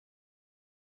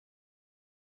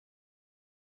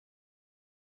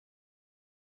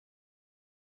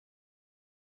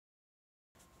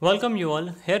Welcome you all.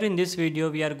 Here in this video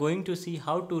we are going to see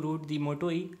how to root the Moto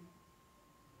E.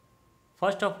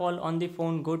 First of all, on the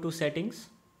phone go to settings.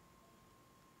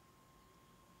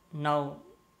 Now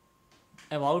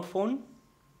about phone.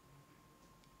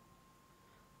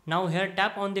 Now here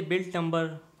tap on the build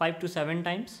number 5 to 7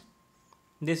 times.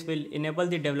 This will enable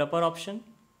the developer option.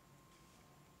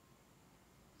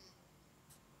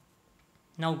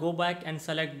 Now go back and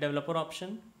select developer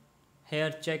option. Here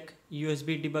check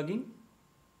USB debugging.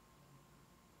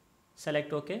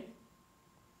 Select OK.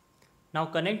 Now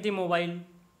connect the mobile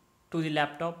to the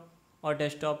laptop or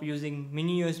desktop using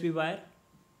mini USB wire.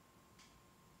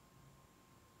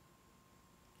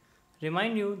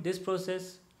 Remind you, this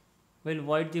process will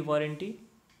void the warranty.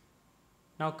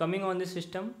 Now coming on the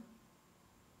system.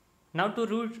 Now to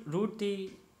root the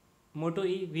Moto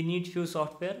E, we need few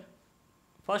software.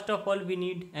 First of all, we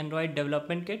need Android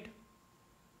development kit.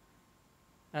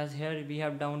 As here we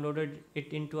have downloaded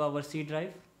it into our C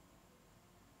drive.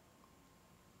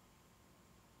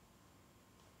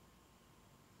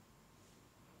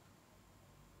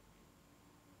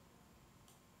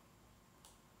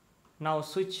 Now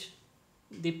switch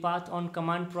the path on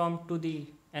command prompt to the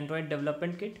Android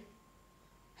development kit.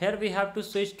 Here we have to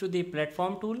switch to the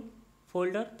platform tool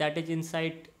folder that is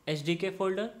inside SDK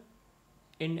folder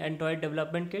in Android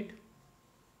development kit.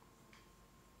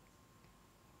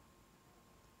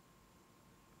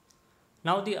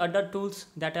 Now the other tools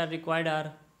that are required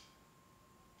are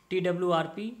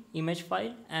TWRP image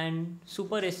file and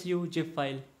SuperSU zip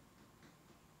file.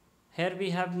 Here we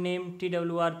have named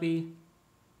TWRP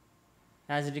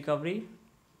as recovery.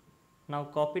 Now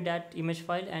copy that image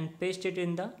file and paste it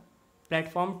in the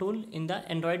platform tool in the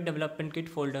Android development kit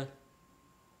folder.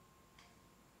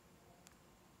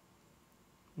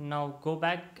 Now go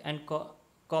back and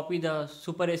copy the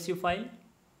SuperSU file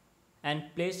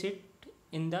and place it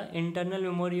in the internal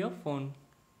memory of phone.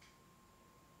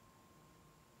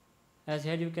 As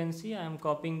here you can see, I am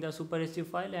copying the SuperSU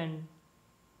file and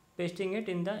pasting it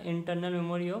in the internal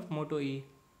memory of Moto E.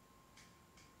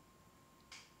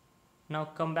 Now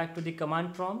come back to the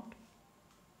command prompt.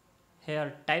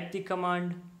 Here type the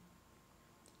command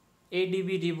Adb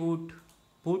Reboot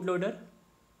Bootloader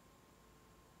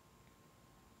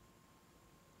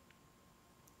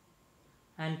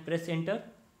and press enter.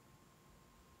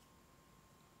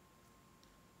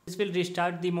 This will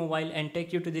restart the mobile and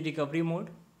take you to the recovery mode.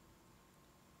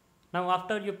 Now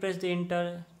after you press the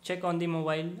enter, check on the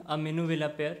mobile, a menu will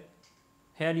appear.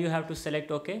 Here you have to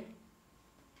select OK.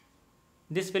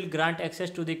 This will grant access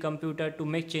to the computer to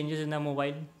make changes in the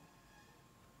mobile.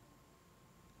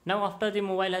 Now after the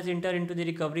mobile has entered into the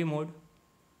recovery mode,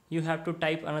 you have to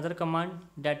type another command,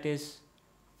 that is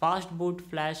fastboot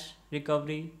flash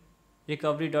recovery.img.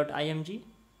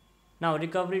 Now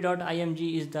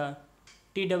recovery.img is the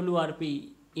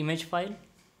TWRP image file.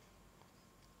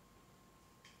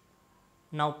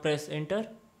 Now press enter.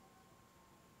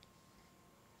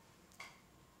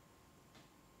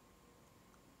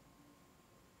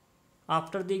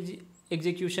 After the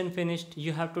execution finished,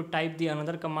 you have to type the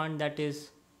another command, that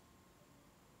is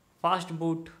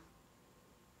Fastboot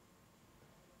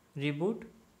Reboot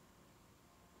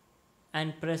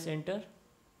and press enter.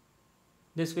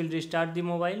 This will restart the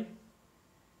mobile.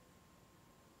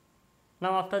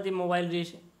 Now after the mobile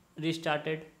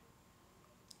restarted,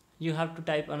 you have to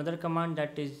type another command,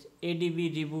 that is Adb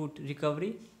Reboot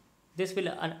Recovery. This will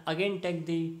again take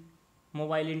the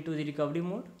mobile into the recovery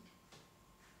mode.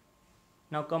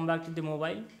 Now come back to the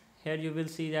mobile. Here you will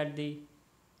see that the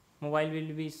mobile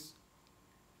will be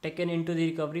taken into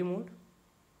the recovery mode.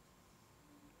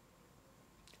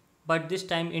 But this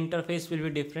time interface will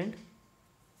be different.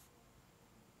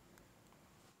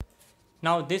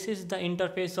 Now this is the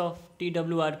interface of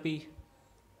TWRP.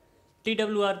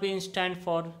 TWRP stands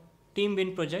for Team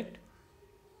Win Project.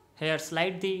 Here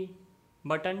slide the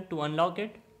button to unlock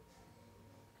it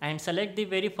and select the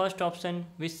very first option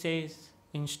which says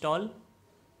install.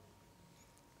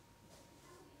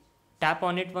 Tap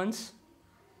on it once.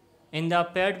 In the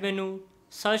paired menu,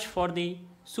 search for the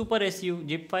SuperSU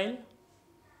zip file.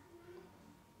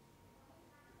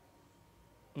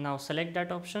 Now select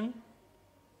that option.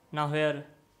 Now here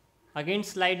again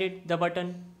slide it the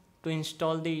button to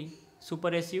install the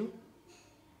SuperSU.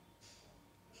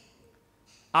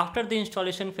 After the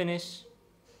installation finish,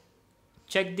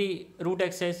 check the root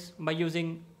access by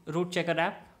using root checker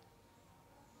app.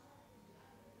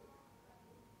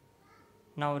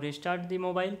 Now restart the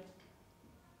mobile.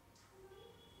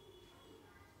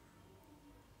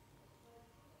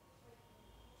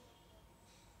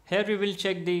 Here we will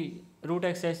check the root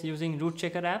access using root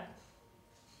checker app.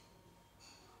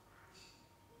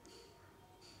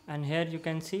 and here you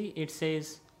can see it says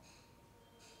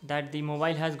that the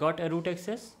mobile has got a root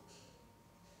access.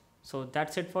 So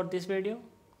that's it for this video.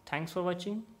 Thanks for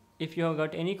watching. If you have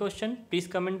got any question, please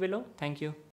comment below. Thank you.